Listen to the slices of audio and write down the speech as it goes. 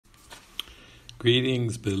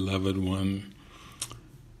Greetings, beloved one.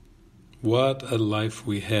 What a life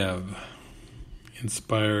we have,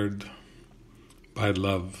 inspired by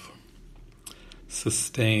love,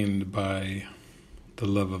 sustained by the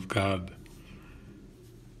love of God.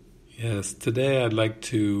 Yes, today I'd like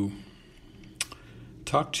to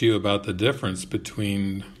talk to you about the difference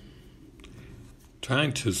between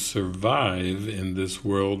trying to survive in this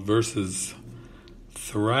world versus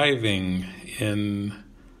thriving in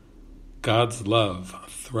God's love,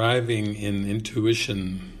 thriving in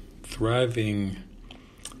intuition, thriving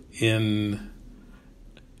in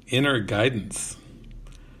inner guidance.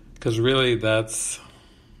 Because really that's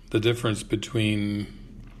the difference between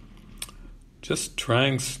just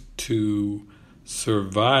trying to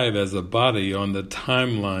survive as a body on the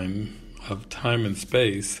timeline of time and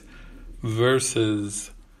space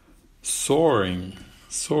versus soaring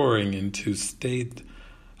into state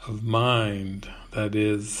of mind that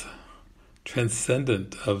is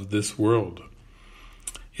transcendent of this world.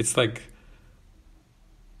 It's like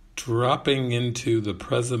dropping into the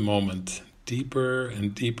present moment, deeper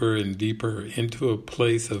and deeper and deeper into a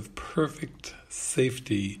place of perfect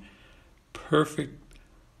safety, perfect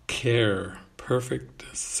care, perfect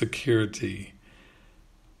security.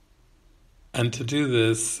 And to do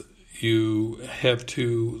this, you have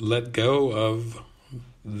to let go of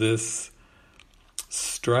this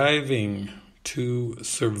striving to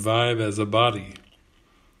survive as a body.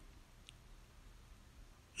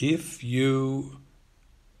 If you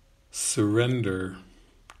surrender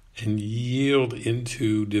and yield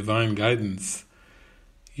into divine guidance,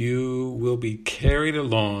 you will be carried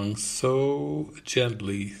along so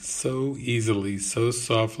gently, so easily, so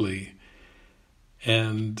softly,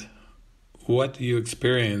 and what you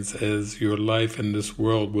experience as your life in this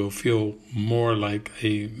world will feel more like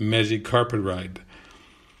a magic carpet ride.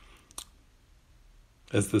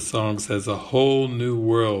 As the song says, a whole new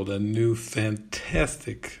world, a new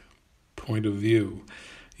fantastic point of view.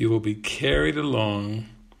 You will be carried along.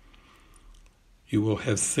 You will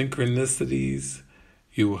have synchronicities.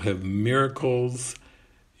 You will have miracles.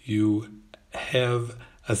 You have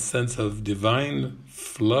a sense of divine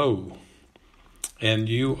flow. And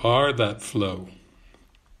you are that flow.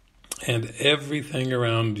 And everything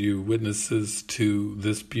around you witnesses to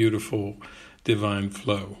this beautiful divine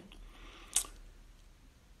flow.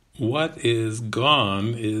 What is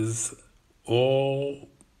gone is all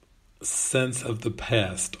sense of the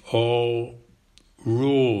past, all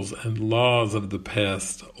rules and laws of the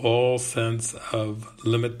past, all sense of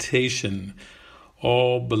limitation,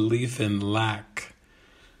 all belief in lack.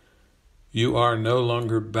 You are no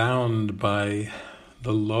longer bound by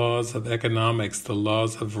the laws of economics, the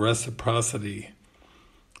laws of reciprocity,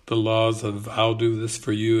 the laws of I'll do this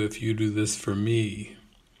for you if you do this for me,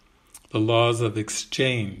 the laws of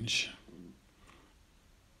exchange.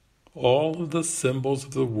 All of the symbols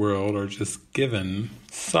of the world are just given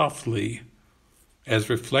softly as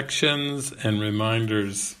reflections and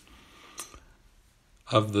reminders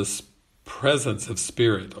of the presence of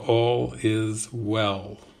Spirit. All is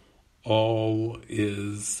well. All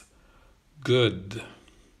is good.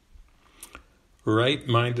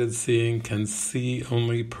 Right-minded seeing can see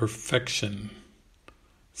only perfection.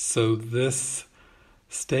 So this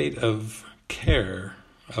state of care,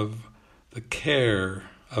 of the care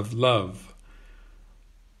of love,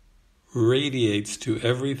 radiates to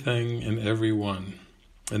everything and everyone.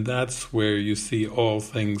 And that's where you see all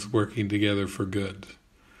things working together for good.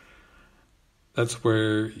 That's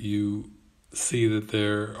where you see that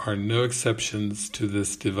there are no exceptions to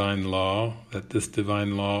this divine law, that this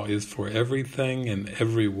divine law is for everything and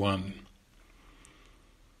everyone.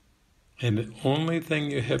 And the only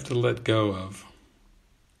thing you have to let go of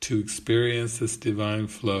to experience this divine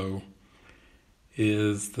flow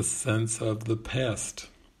is the sense of the past.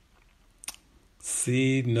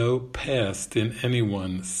 See no past in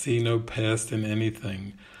anyone. See no past in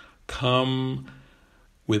anything. Come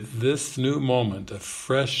with this new moment, a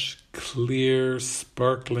fresh, clear,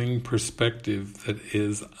 sparkling perspective that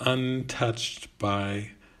is untouched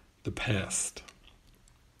by the past.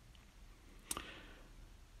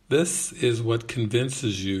 This is what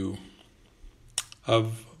convinces you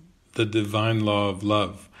of the divine law of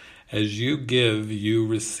love. As you give, you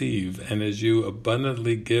receive, and as you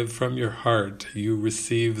abundantly give from your heart, you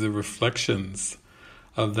receive the reflections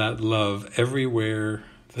of that love everywhere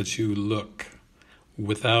that you look,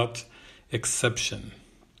 without exception.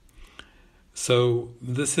 So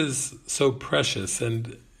this is so precious,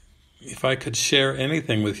 and if I could share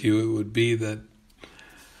anything with you, it would be that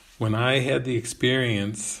when I had the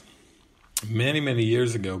experience many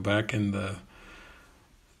years ago, back in the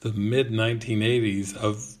mid-1980s,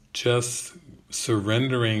 of just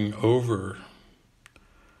surrendering over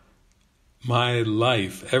my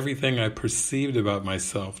life, everything I perceived about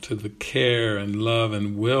myself, to the care and love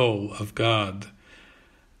and will of God,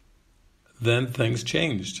 then things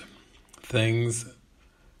changed. Things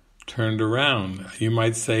turned around. You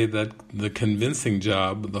might say that the convincing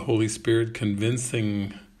job, the Holy Spirit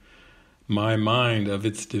convincing my mind of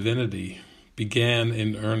its divinity, began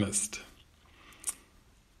in earnest.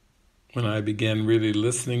 When I began really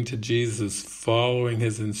listening to Jesus, following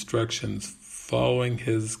his instructions, following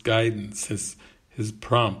his guidance, his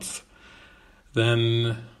prompts,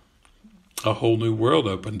 then a whole new world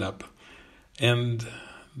opened up. And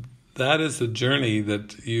that is a journey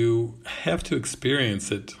that you have to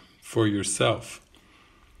experience it for yourself.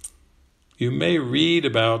 You may read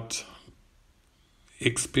about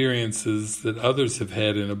experiences that others have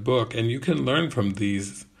had in a book, and you can learn from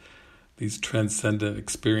these transcendent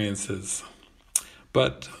experiences.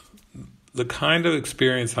 But the kind of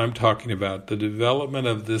experience I'm talking about, the development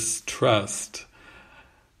of this trust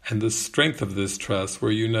and the strength of this trust,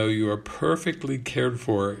 where you know you are perfectly cared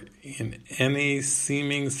for in any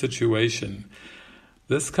seeming situation,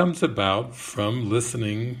 this comes about from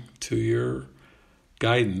listening to your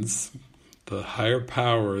guidance, the higher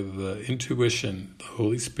power, the intuition, the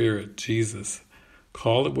Holy Spirit, Jesus.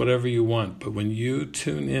 Call it whatever you want, but when you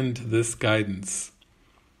tune into this guidance,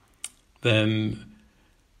 then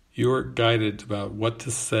you're guided about what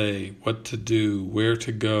to say, what to do, where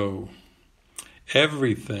to go.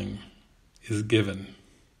 Everything is given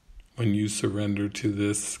when you surrender to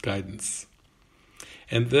this guidance.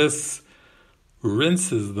 And this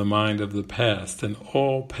rinses the mind of the past and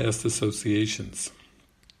all past associations.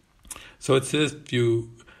 So it's as if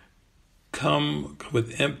you come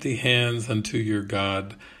with empty hands unto your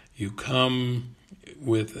God. You come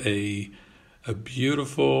with a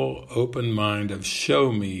beautiful open mind of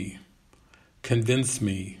show me, convince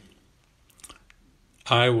me.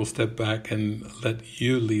 I will step back and let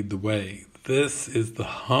you lead the way. This is the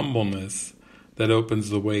humbleness that opens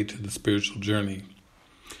the way to the spiritual journey.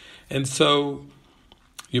 And so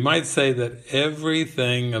you might say that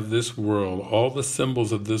everything of this world, all the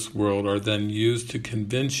symbols of this world, are then used to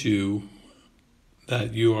convince you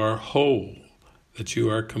that you are whole, that you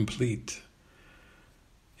are complete.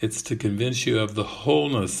 It's to convince you of the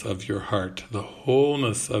wholeness of your heart, the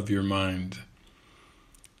wholeness of your mind,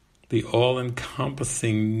 the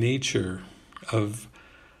all-encompassing nature of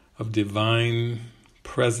divine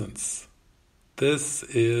presence. This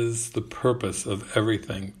is the purpose of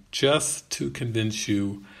everything, just to convince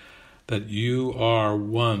you that you are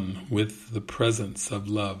one with the presence of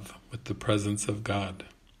love, with the presence of God.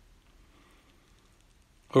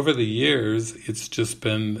 Over the years, it's just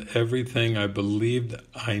been everything I believed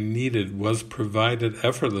I needed was provided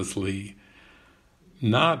effortlessly,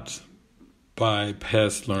 not by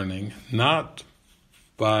past learning, not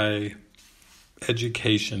by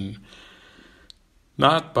education,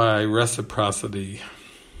 not by reciprocity,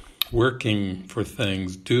 working for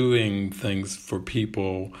things, doing things for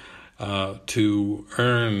people to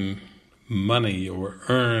earn money or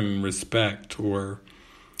earn respect or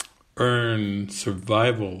earn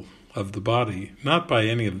survival of the body, not by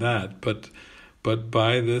any of that, but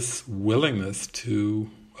by this willingness to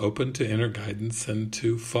open to inner guidance and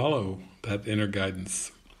to follow that inner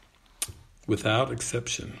guidance without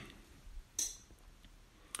exception.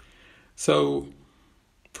 So,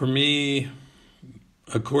 for me,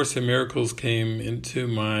 A Course in Miracles came into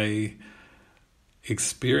my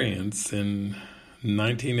experience in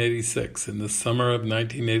 1986, in the summer of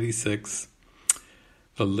 1986,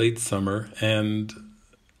 the late summer, and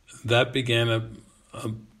that began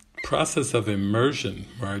a process of immersion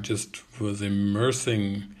where I just was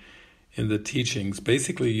immersing in the teachings,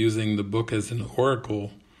 basically using the book as an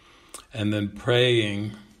oracle and then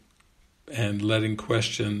praying and letting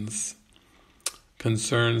questions,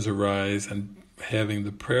 concerns arise and having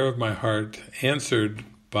the prayer of my heart answered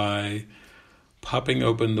by popping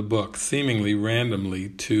open the book, seemingly randomly,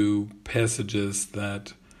 to passages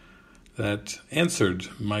that answered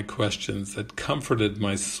my questions, that comforted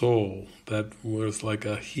my soul, that was like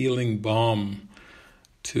a healing balm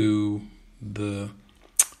to the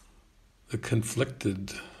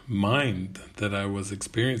conflicted mind that I was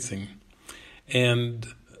experiencing. And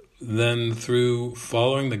then through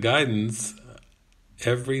following the guidance,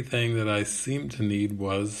 everything that I seemed to need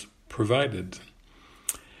was provided.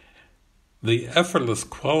 The effortless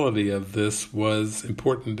quality of this was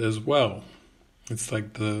important as well. It's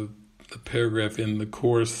like the paragraph in the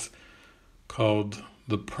Course called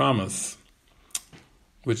The Promise,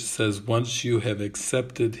 which says, once you have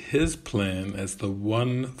accepted His plan as the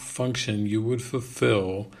one function you would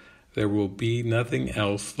fulfill, There will be nothing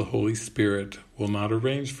else the Holy Spirit will not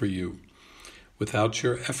arrange for you without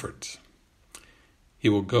your effort. He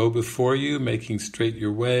will go before you, making straight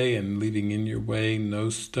your way and leaving in your way no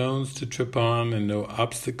stones to trip on and no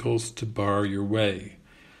obstacles to bar your way.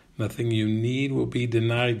 Nothing you need will be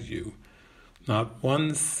denied you. Not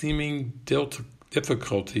one seeming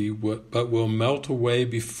difficulty but will melt away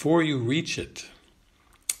before you reach it.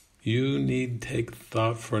 You need take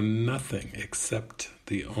thought for nothing except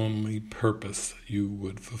the only purpose you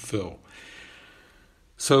would fulfill.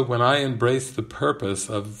 So when I embrace the purpose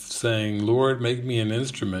of saying, Lord, make me an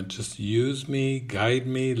instrument, just use me, guide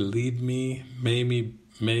me, lead me,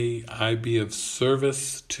 may I be of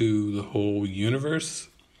service to the whole universe.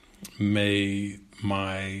 May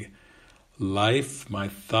my life, my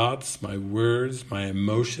thoughts, my words, my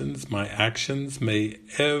emotions, my actions, may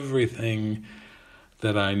everything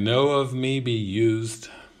that I know of me be used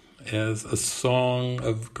as a song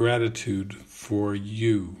of gratitude for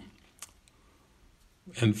you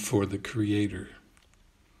and for the Creator.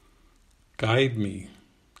 Guide me,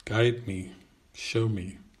 show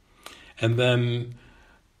me. And then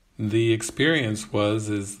the experience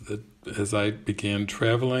is that as I began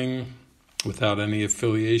traveling without any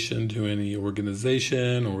affiliation to any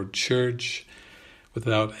organization or church,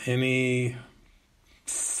 without any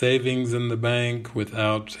savings in the bank,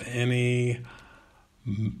 without any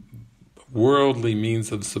worldly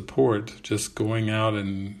means of support, just going out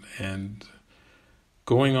and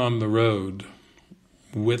going on the road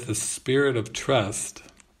with a spirit of trust,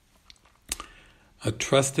 a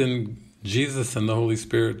trust in Jesus and the Holy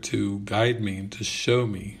Spirit to guide me, to show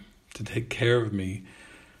me, to take care of me.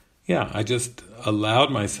 I just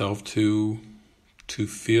allowed myself to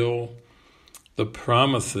feel the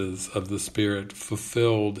promises of the Spirit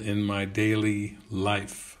fulfilled in my daily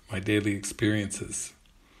life, my daily experiences.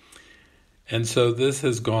 And so this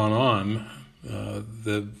has gone on.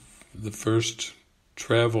 The first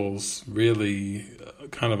travels really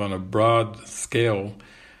kind of on a broad scale,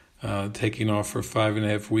 taking off for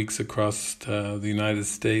 5.5 weeks across the United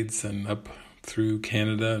States and up through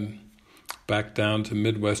Canada and back down to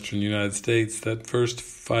Midwestern United States. That first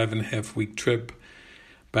 5.5 week trip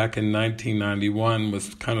back in 1991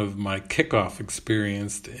 was kind of my kickoff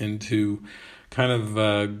experience into kind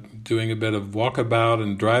of doing a bit of walkabout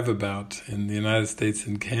and drive-about in the United States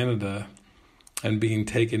and Canada, and being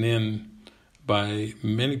taken in by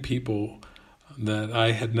many people that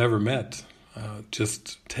I had never met,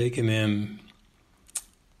 just taken in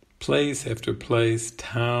place after place,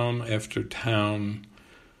 town after town,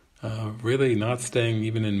 really not staying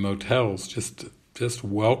even in motels, just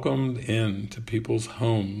welcomed into people's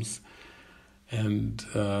homes, and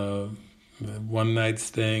one night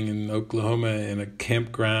staying in Oklahoma in a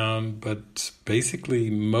campground, but basically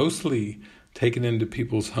mostly taken into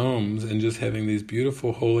people's homes and just having these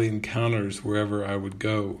beautiful holy encounters wherever I would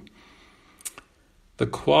go. The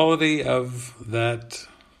quality of that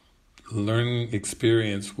learning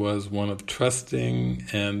experience was one of trusting,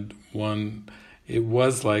 and it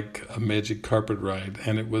was like a magic carpet ride,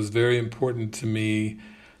 and it was very important to me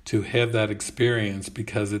to have that experience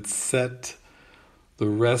because it set the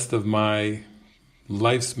rest of my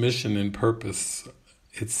life's mission and purpose.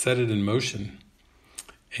 It set it in motion,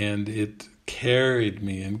 and it carried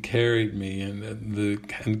me, and the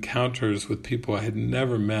encounters with people I had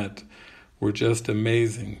never met were just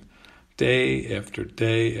amazing. Day after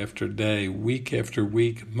day after day, week after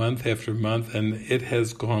week, month after month, and it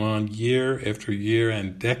has gone on year after year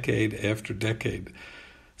and decade after decade.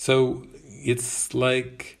 So it's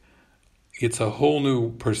like it's a whole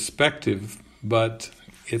new perspective, but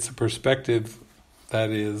it's a perspective that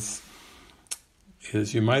is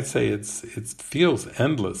you might say, it feels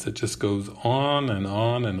endless. It just goes on and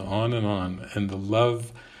on and on and on, and the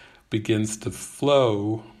love begins to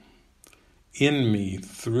flow in me,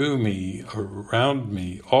 through me, around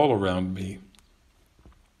me, all around me.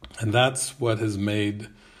 And that's what has made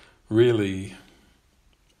really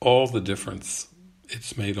all the difference.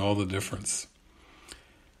 It's made all the difference.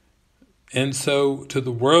 And so to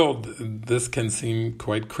the world, this can seem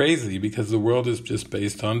quite crazy because the world is just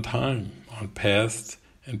based on time, on past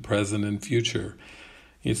and present and future.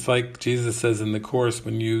 It's like Jesus says in the Course,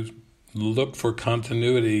 when you look for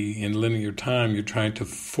continuity in linear time, you're trying to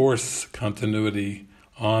force continuity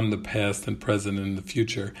on the past and present and the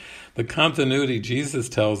future. The continuity, Jesus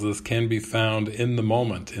tells us, can be found in the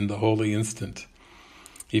moment, in the holy instant.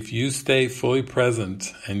 If you stay fully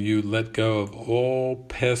present and you let go of all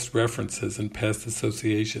past references and past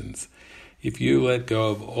associations, if you let go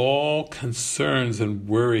of all concerns and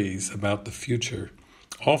worries about the future,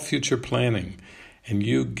 all future planning, and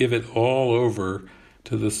you give it all over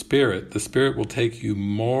to the Spirit will take you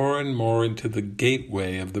more and more into the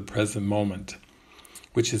gateway of the present moment,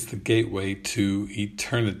 which is the gateway to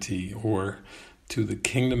eternity or to the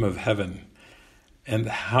kingdom of heaven. And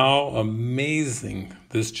how amazing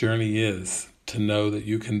this journey is to know that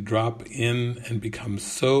you can drop in and become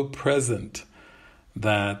so present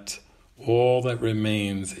that all that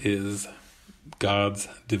remains is God's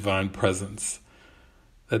divine presence.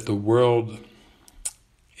 That the world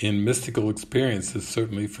in mystical experiences,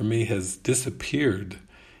 certainly for me, has disappeared.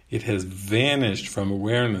 It has vanished from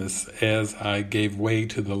awareness as I gave way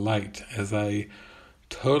to the light. As I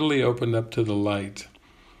totally opened up to the light,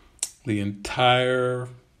 the entire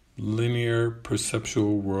linear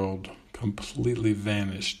perceptual world completely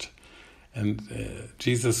vanished. And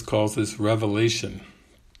Jesus calls this revelation.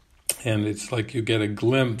 And it's like you get a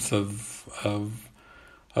glimpse of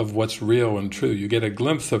what's real and true. You get a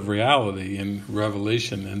glimpse of reality in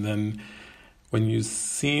revelation, and then when you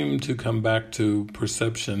seem to come back to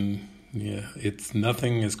perception,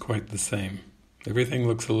 nothing is quite the same. Everything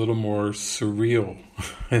looks a little more surreal.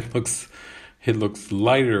 It looks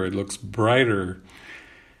lighter, it looks brighter.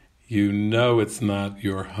 You know it's not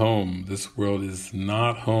your home. This world is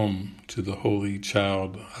not home to the Holy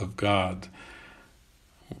Child of God.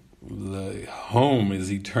 The home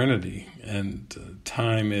is eternity, and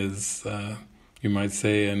time is, you might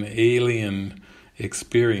say, an alien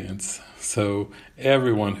experience. So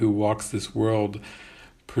everyone who walks this world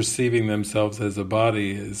perceiving themselves as a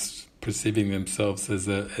body is perceiving themselves as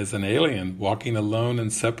an alien, walking alone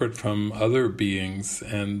and separate from other beings,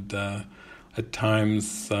 and at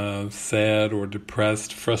times sad or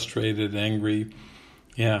depressed, frustrated, angry.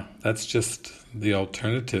 Yeah, that's just the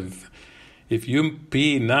alternative. If you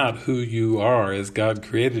be not who you are as God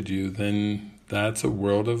created you, then that's a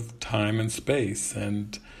world of time and space.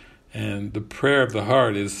 And the prayer of the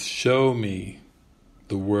heart is, show me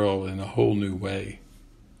the world in a whole new way.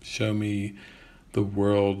 Show me the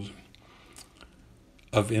world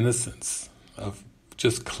of innocence, of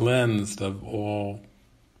just cleansed of all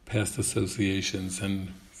past associations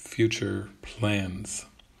and future plans.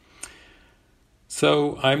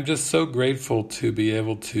 So I'm just so grateful to be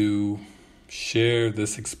able to share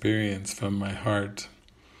this experience from my heart.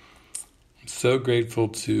 I'm so grateful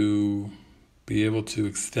to be able to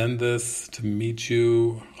extend this, to meet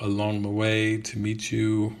you along the way, to meet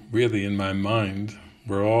you really in my mind.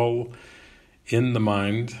 We're all in the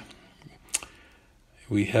mind.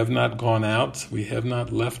 We have not gone out. We have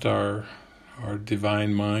not left our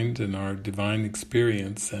divine mind and our divine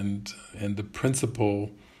experience, and the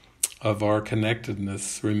principle of our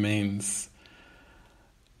connectedness remains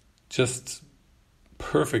just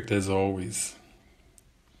perfect as always.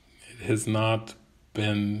 It has not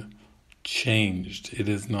been changed. It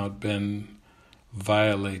has not been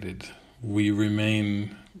violated. We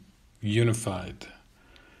remain unified,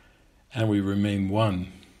 and we remain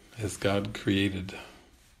one as God created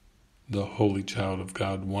the Holy Child of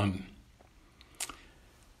God, one.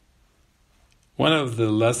 One of the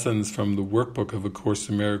lessons from the workbook of A Course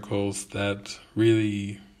in Miracles that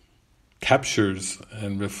really captures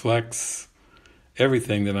and reflects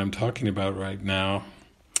everything that I'm talking about right now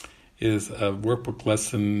is a workbook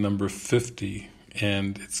lesson number 50,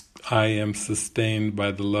 and it's I am sustained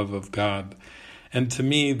by the love of God. And to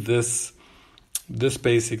me, this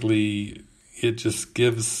basically, it just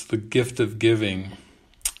gives the gift of giving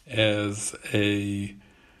as an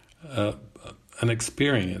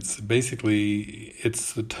experience. Basically,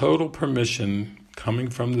 it's the total permission coming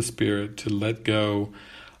from the Spirit to let go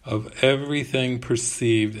of everything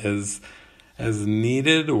perceived as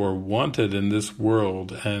needed or wanted in this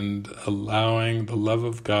world, and allowing the love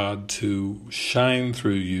of God to shine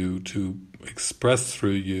through you, to express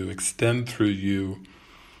through you, extend through you,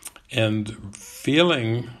 and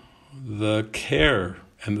feeling the care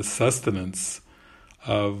and the sustenance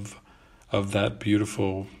of that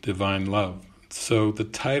beautiful divine love. So the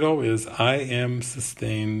title is I Am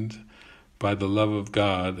Sustained by the Love of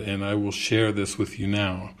God, and I will share this with you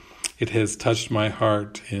now. It has touched my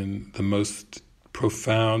heart in the most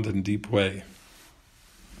profound and deep way.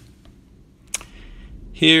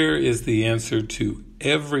 Here is the answer to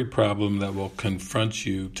every problem that will confront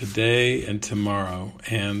you today and tomorrow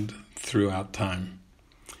and throughout time.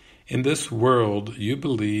 In this world, you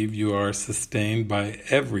believe you are sustained by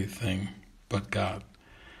everything but God.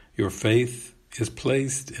 Your faith is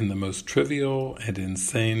placed in the most trivial and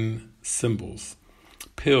insane symbols: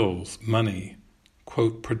 pills, money,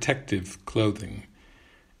 quote, protective clothing,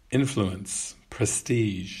 influence,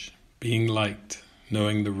 prestige, being liked,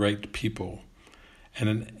 knowing the right people, and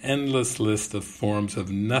an endless list of forms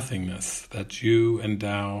of nothingness that you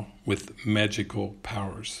endow with magical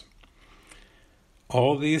powers.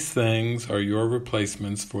 All these things are your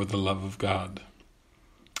replacements for the love of God.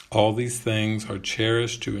 All these things are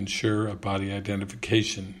cherished to ensure a body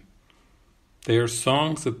identification. They are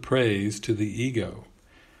songs of praise to the ego.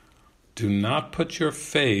 Do not put your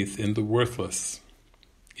faith in the worthless.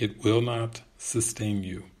 It will not sustain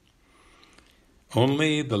you.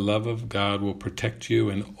 Only the love of God will protect you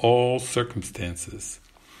in all circumstances.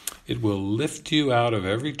 It will lift you out of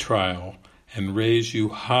every trial and raise you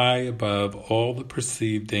high above all the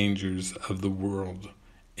perceived dangers of the world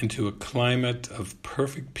into a climate of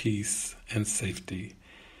perfect peace and safety.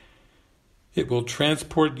 It will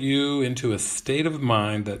transport you into a state of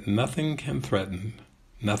mind that nothing can threaten,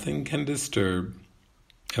 nothing can disturb,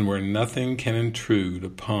 and where nothing can intrude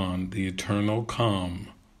upon the eternal calm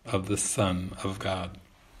of the Son of God.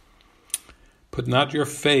 Put not your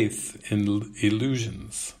faith in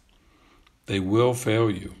illusions. They will fail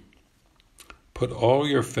you. Put all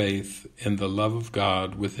your faith in the love of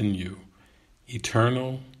God within you,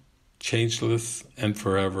 eternal, changeless, and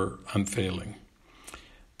forever unfailing.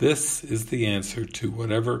 This is the answer to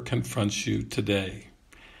whatever confronts you today.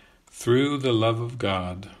 Through the love of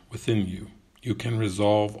God within you, you can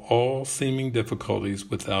resolve all seeming difficulties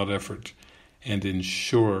without effort and in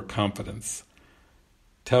sure confidence.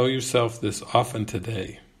 Tell yourself this often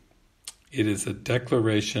today. It is a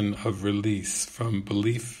declaration of release from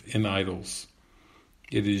belief in idols.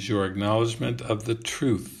 It is your acknowledgement of the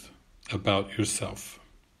truth about yourself.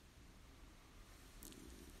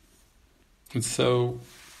 And so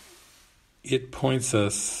it points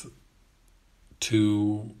us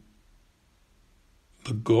to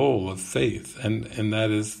the goal of faith, and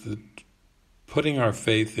that is that putting our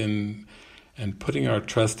faith in and putting our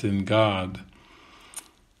trust in God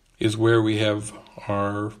is where we have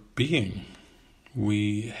our being.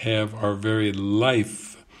 We have our very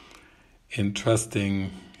life in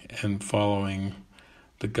trusting and following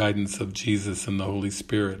the guidance of Jesus and the Holy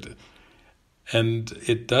Spirit. And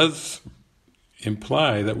it does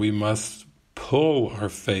imply that we must pull our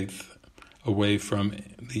faith away from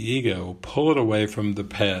the ego, pull it away from the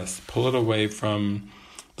past, pull it away from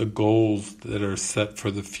the goals that are set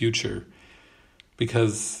for the future,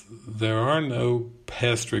 because there are no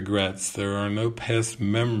past regrets, there are no past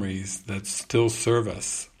memories that still serve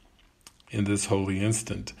us in this holy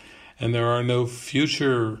instant, and there are no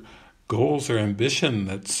future goals or ambition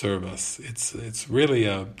that serve us. It's really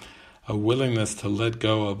a willingness to let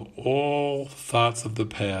go of all thoughts of the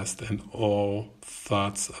past and all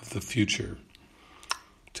thoughts of the future,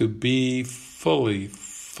 to be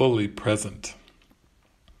fully present.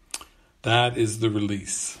 That is the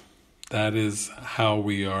release. That is how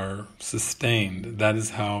we are sustained. That is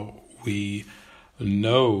how we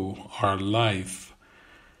know our life,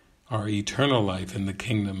 our eternal life in the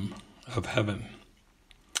kingdom of heaven.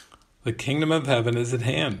 The kingdom of heaven is at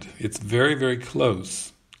hand. It's very, very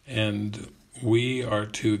close. And we are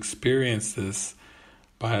to experience this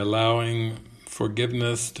by allowing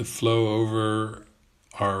forgiveness to flow over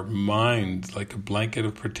our mind like a blanket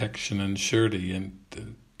of protection and surety, and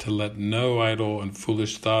to let no idle and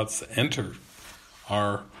foolish thoughts enter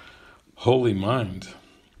our holy mind.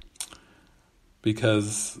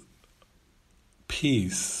 Because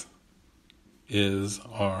peace is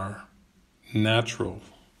our natural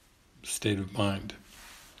state of mind.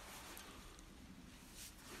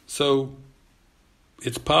 So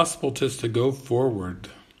it's possible just to go forward,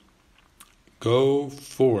 go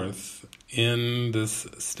forth in this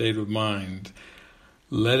state of mind,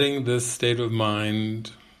 letting this state of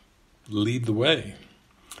mind lead the way.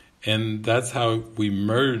 And that's how we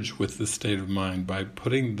merge with the state of mind, by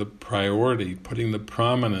putting the priority, putting the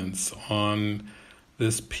prominence on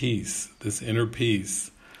this peace, this inner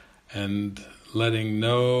peace, and letting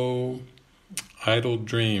no idle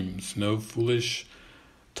dreams, no foolish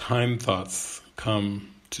time thoughts come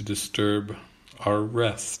to disturb our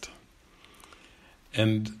rest.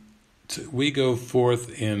 And we go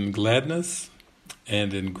forth in gladness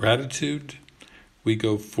and in gratitude. We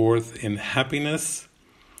go forth in happiness.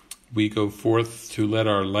 We go forth to let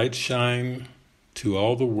our light shine to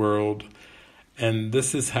all the world. And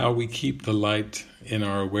this is how we keep the light in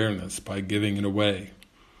our awareness, by giving it away.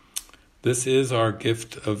 This is our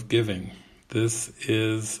gift of giving. This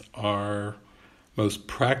is our most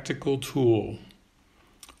practical tool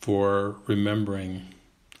for remembering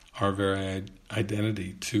our very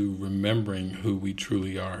identity, to remembering who we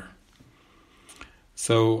truly are.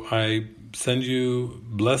 So I send you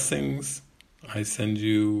blessings. I send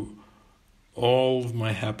you all of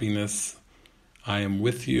my happiness. I am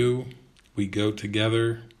with you. we go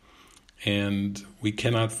together, and we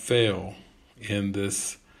cannot fail in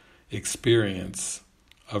this experience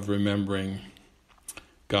of remembering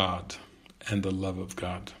God and the love of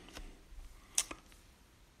God.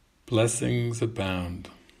 Blessings abound.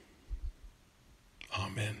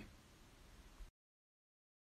 Amen.